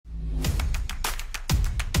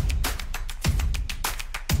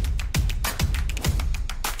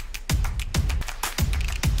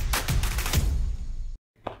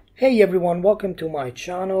Hey everyone, welcome to my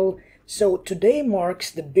channel. So today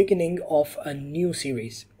marks the beginning of a new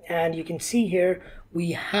series, and you can see here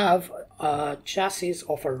we have a chassis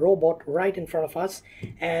of a robot right in front of us,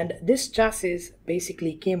 and this chassis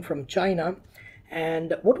basically came from China.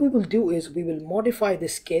 And what we will do is we will modify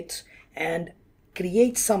this kit and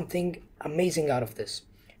create something amazing out of this.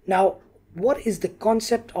 Now, what is the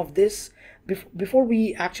concept of this? Before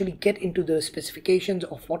we actually get into the specifications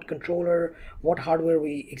of what controller, what hardware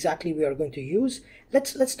we are going to use,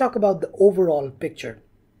 let's talk about the overall picture.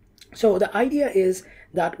 So the idea is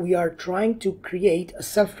that we are trying to create a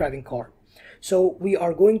self-driving car. So we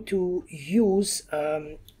are going to use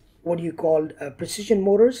what you call precision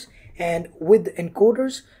motors and with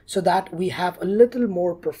encoders, so that we have a little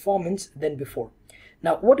more performance than before.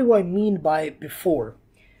 Now, what do I mean by before?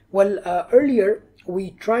 Well, earlier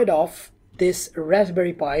we tried off this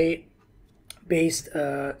Raspberry Pi based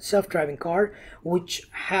self-driving car, which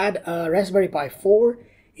had a Raspberry Pi 4.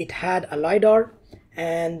 It had a LiDAR,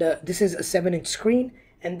 and this is a 7-inch screen.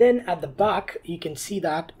 And then at the back you can see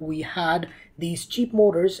that we had these cheap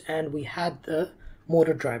motors and we had the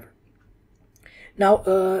motor driver. Now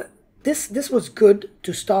this was good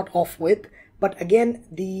to start off with, but again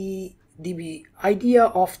the idea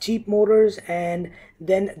of cheap motors and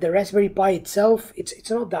then the Raspberry Pi itself, it's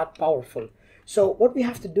not that powerful. So what we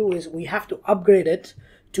have to do is we have to upgrade it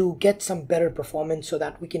to get some better performance, so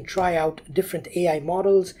that we can try out different AI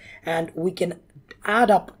models, and we can add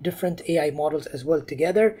up different AI models as well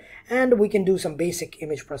together, and we can do some basic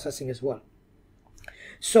image processing as well.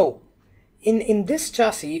 So in this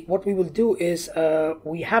chassis, what we will do is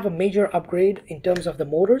we have a major upgrade in terms of the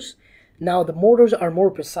motors. Now the motors are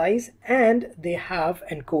more precise and they have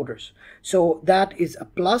encoders, so that is a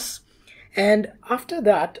plus. And after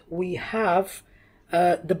that we have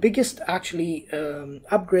the biggest actually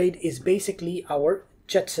upgrade is basically our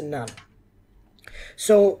Jetson Nano.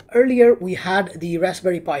 So earlier we had the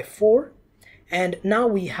Raspberry Pi 4, and now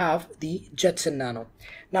we have the Jetson Nano.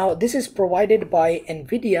 Now this is provided by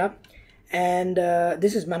NVIDIA, and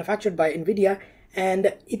this is manufactured by NVIDIA, and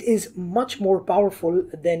it is much more powerful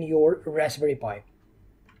than your Raspberry Pi.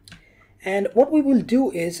 And what we will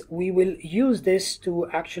do is we will use this to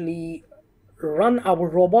actually run our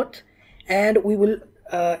robot, and we will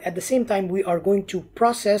at the same time we are going to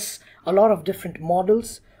process a lot of different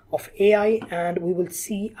models of AI, and we will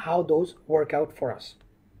see how those work out for us.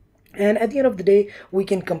 And at the end of the day, we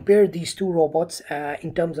can compare these two robots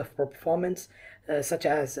in terms of performance, such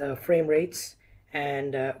as frame rates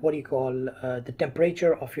and the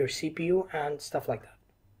temperature of your CPU and stuff like that.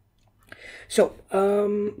 So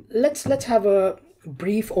let's have a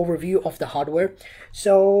brief overview of the hardware.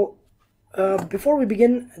 So before we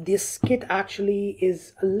begin, this kit actually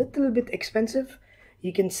is a little bit expensive.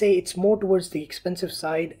 You can say it's more towards the expensive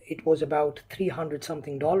side. It was about $300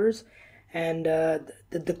 something, and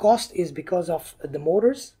the cost is because of the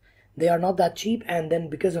motors. They are not that cheap, and then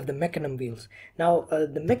because of the mechanism wheels. Now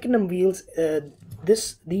the mechanism wheels,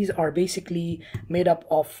 these are basically made up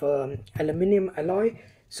of aluminum alloy,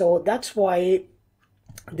 so that's why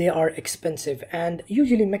they are expensive, and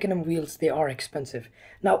usually mechanism wheels, they are expensive.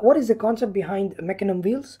 Now what is the concept behind mechanism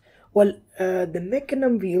wheels? Well, the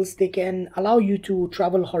mechanism wheels, they can allow you to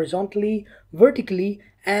travel horizontally, vertically,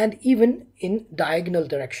 and even in diagonal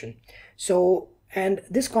direction. So, and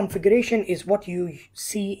this configuration is what you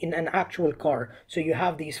see in an actual car. So you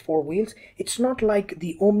have these 4 wheels. It's not like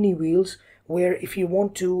the Omni wheels, where if you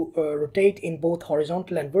want to rotate in both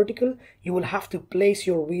horizontal and vertical, you will have to place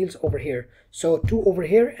your wheels over here. So 2 over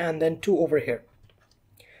here and then 2 over here.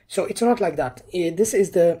 So it's not like that. This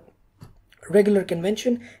is the regular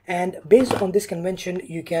convention, and based on this convention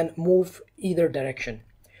you can move either direction.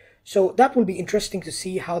 So that will be interesting to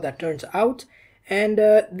see how that turns out. And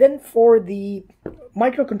then for the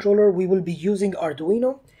microcontroller, we will be using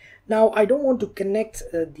Arduino. Now I don't want to connect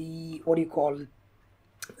the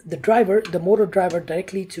motor driver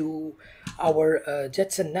directly to our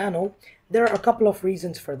Jetson Nano. There are a couple of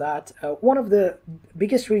reasons for that. One of the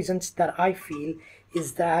biggest reasons that I feel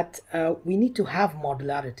is that we need to have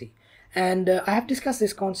modularity. And I have discussed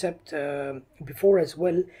this concept before as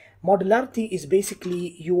well. Modularity is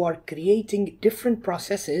basically you are creating different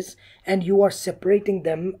processes and you are separating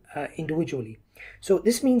them individually. So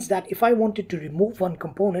this means that if I wanted to remove one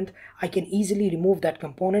component, I can easily remove that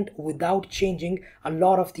component without changing a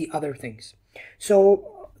lot of the other things.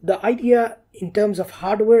 So the idea in terms of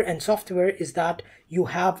hardware and software is that you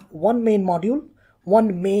have one main module,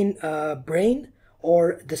 one main brain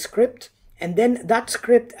or the script, and then that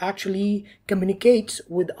script actually communicates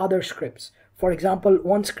with other scripts. For example,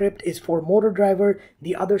 one script is for motor driver,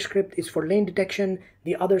 the other script is for lane detection,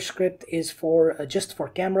 the other script is for just for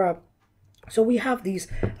camera. So we have these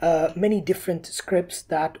many different scripts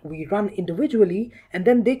that we run individually, and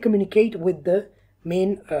then they communicate with the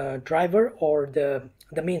main driver or the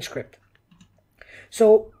main script.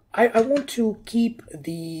 So I want to keep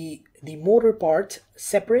the motor part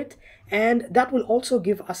separate, and that will also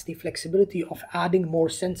give us the flexibility of adding more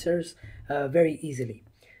sensors very easily.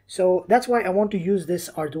 So that's why I want to use this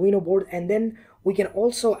Arduino board, and then we can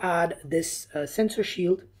also add this sensor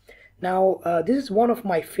shield. Now this is one of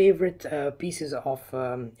my favorite pieces of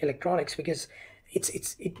electronics, because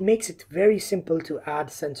it makes it very simple to add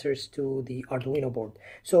sensors to the Arduino board.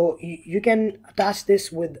 So you can attach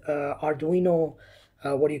this with Arduino,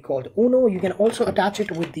 what do you call it, Uno. You can also attach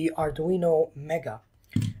it with the Arduino Mega.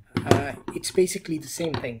 It's basically the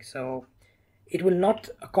same thing. So it will not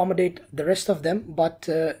accommodate the rest of them, but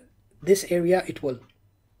this area it will.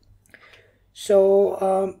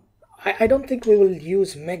 So I don't think we will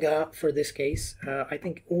use Mega for this case. I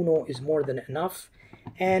think Uno is more than enough.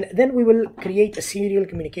 And then we will create a serial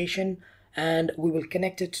communication, and we will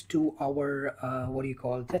connect it to our what do you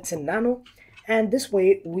call, Jetson Nano. And this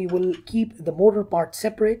way we will keep the motor part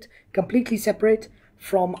separate, completely separate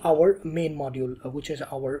from our main module, which is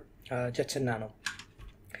our Jetson Nano.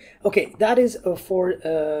 Okay, that is for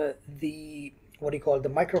the what do you call, the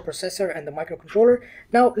microprocessor and the microcontroller.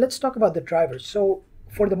 Now let's talk about the drivers. So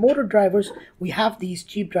for the motor drivers, we have these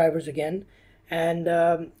cheap drivers again, and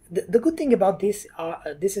the good thing about this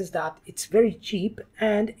is that it's very cheap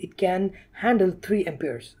and it can handle 3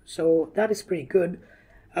 amperes. So that is pretty good.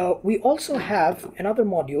 We also have another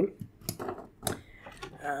module.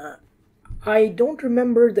 I don't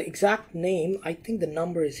remember the exact name. I think the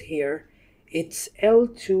number is here. It's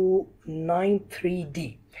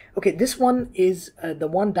L293D. Okay, this one is the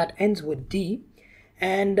one that ends with D,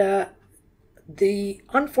 and the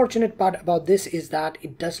unfortunate part about this is that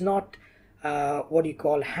it does not what do you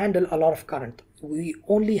call, handle a lot of current. We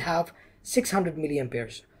only have 600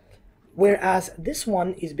 milliamperes, whereas this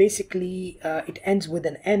one is basically it ends with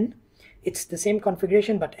an N. It's the same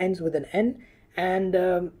configuration but ends with an N, and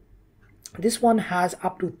this one has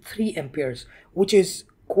up to 3 amperes, which is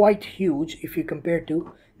quite huge if you compare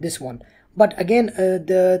to this one. But again,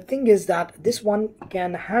 the thing is that this one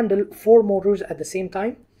can handle 4 motors at the same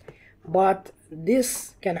time, but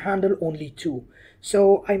this can handle only 2.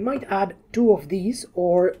 So I might add 2 of these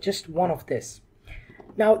or just 1 of this.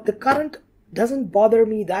 Now the current doesn't bother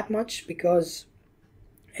me that much, because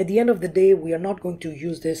at the end of the day we are not going to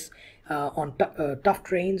use this on tough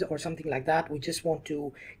trains or something like that. We just want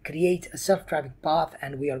to create a self-driving path,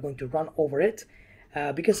 and we are going to run over it,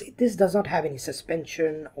 because this does not have any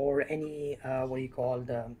suspension or any what do you call,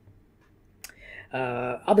 the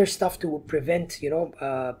other stuff to prevent, you know,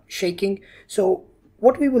 shaking. So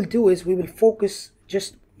what we will do is we will focus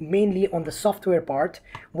just mainly on the software part,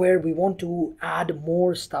 where we want to add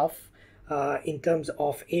more stuff in terms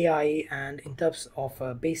of AI and in terms of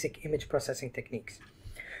basic image processing techniques.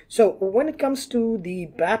 So when it comes to the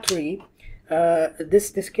battery,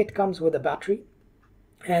 this kit comes with a battery,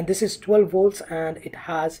 and this is 12 volts and it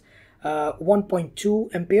has 1.2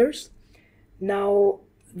 amperes. Now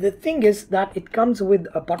the thing is that it comes with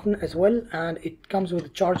a button as well, and it comes with a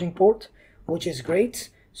charging port, which is great.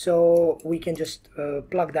 So we can just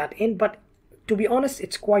plug that in, but to be honest,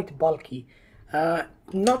 it's quite bulky.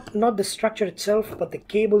 Not the structure itself, but the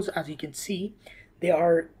cables, as you can see, they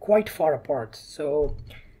are quite far apart. So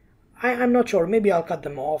I'm not sure. Maybe I'll cut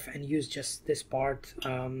them off and use just this part,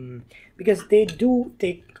 because they do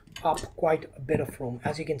take up quite a bit of room.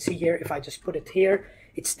 As you can see here, if I just put it here,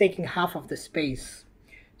 it's taking half of the space.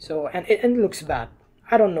 So and it looks bad.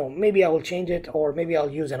 I don't know, maybe I will change it, or maybe I'll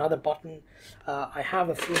use another button. I have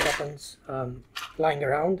a few buttons lying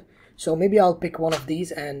around, so maybe I'll pick one of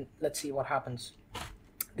these and let's see what happens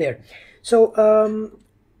there. So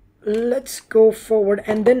let's go forward,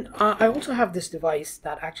 and then I also have this device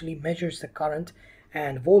that actually measures the current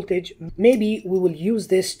and voltage. Maybe we will use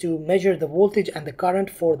this to measure the voltage and the current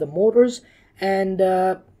for the motors, and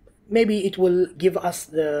maybe it will give us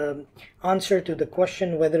the answer to the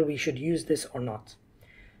question whether we should use this or not.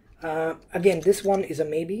 Again, this one is a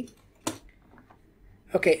maybe.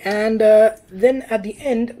 Okay, and then at the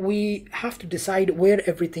end we have to decide where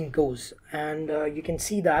everything goes, and you can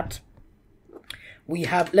see that we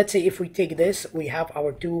have, let's say if we take this, we have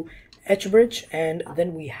our 2 H bridge, and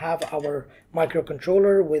then we have our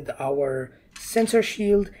microcontroller with our sensor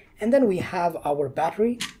shield, and then we have our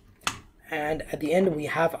battery, and at the end we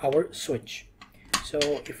have our switch. So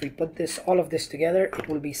if we put this, all of this together, it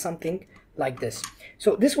will be something like this. So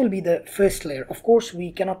this will be the first layer. Of course,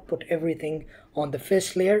 we cannot put everything on the first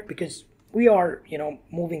layer because we are,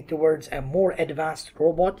 moving towards a more advanced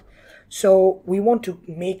robot. So we want to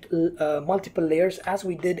make multiple layers, as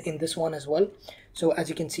we did in this one as well. So as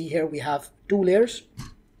you can see here, we have 2 layers.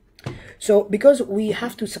 So because we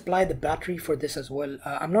have to supply the battery for this as well,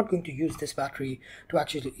 I'm not going to use this battery to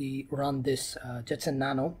actually run this Jetson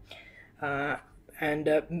Nano.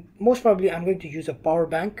 Most probably I'm going to use a power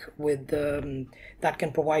bank with that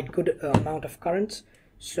can provide good amount of currents.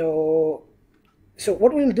 So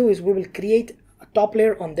what we'll do is we will create a top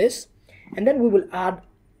layer on this, and then we will add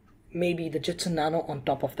maybe the Jetson Nano on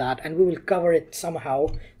top of that, and we will cover it somehow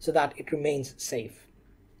so that it remains safe.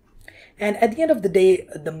 And at the end of the day,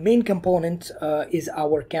 the main component is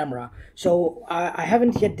our camera. So I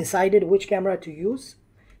haven't yet decided which camera to use.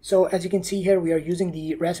 So as you can see here, we are using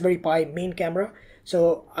the Raspberry Pi main camera.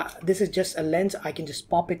 So this is just a lens. I can just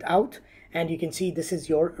pop it out, and you can see this is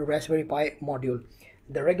your Raspberry Pi module,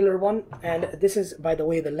 the regular one. And this is, by the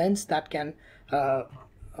way, the lens that can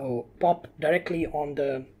pop directly on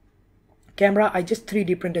the camera. I just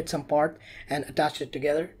 3D printed some part and attached it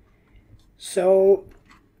together. So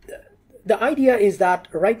the idea is that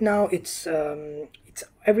right now it's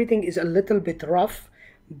everything is a little bit rough,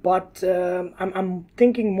 but I'm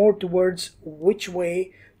thinking more towards which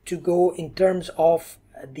way to go in terms of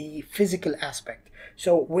the physical aspect,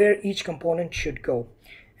 so where each component should go.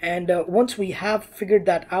 And once we have figured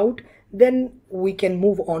that out, then we can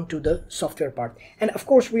move on to the software part. And of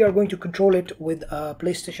course, we are going to control it with a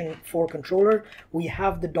PlayStation 4 controller. We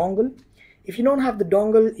have the dongle. If you don't have the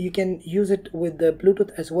dongle, you can use it with the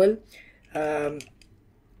Bluetooth as well.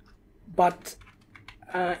 But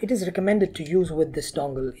it is recommended to use with this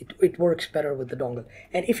dongle. It works better with the dongle.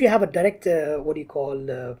 And if you have a direct the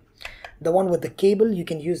one with the cable, you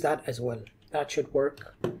can use that as well. That should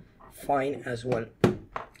work fine as well.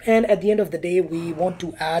 And at the end of the day, we want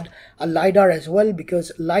to add a LiDAR as well,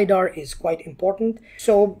 because LiDAR is quite important.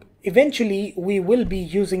 So eventually we will be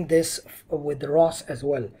using this with ROS as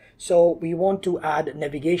well. So we want to add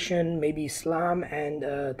navigation, maybe SLAM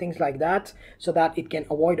and things like that, so that it can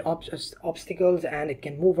avoid obstacles, and it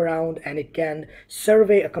can move around, and it can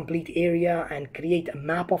survey a complete area and create a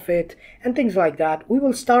map of it and things like that. We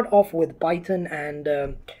will start off with Python and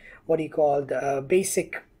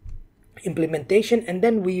basic implementation, and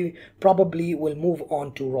then we probably will move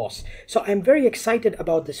on to ROS. So I'm very excited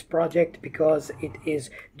about this project because it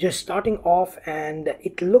is just starting off and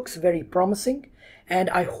it looks very promising, and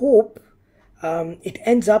I hope it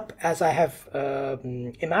ends up as I have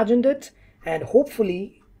imagined it, and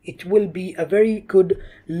hopefully it will be a very good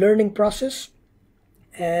learning process,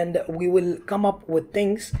 and we will come up with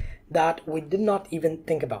things that we did not even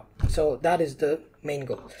think about. So that is the main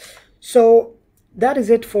goal. So that is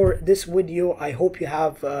it for this video. I hope you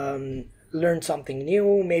have learned something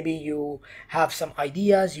new. Maybe you have some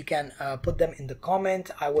ideas. You can put them in the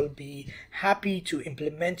comment. I will be happy to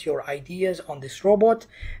implement your ideas on this robot,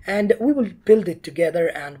 and we will build it together,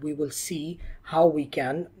 and we will see how we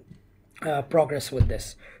can progress with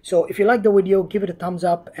this. So if you like the video, give it a thumbs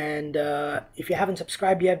up, and if you haven't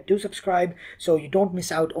subscribed yet, do subscribe so you don't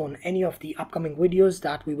miss out on any of the upcoming videos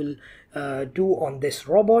that we will do on this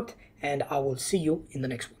robot, and I will see you in the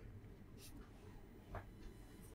next one.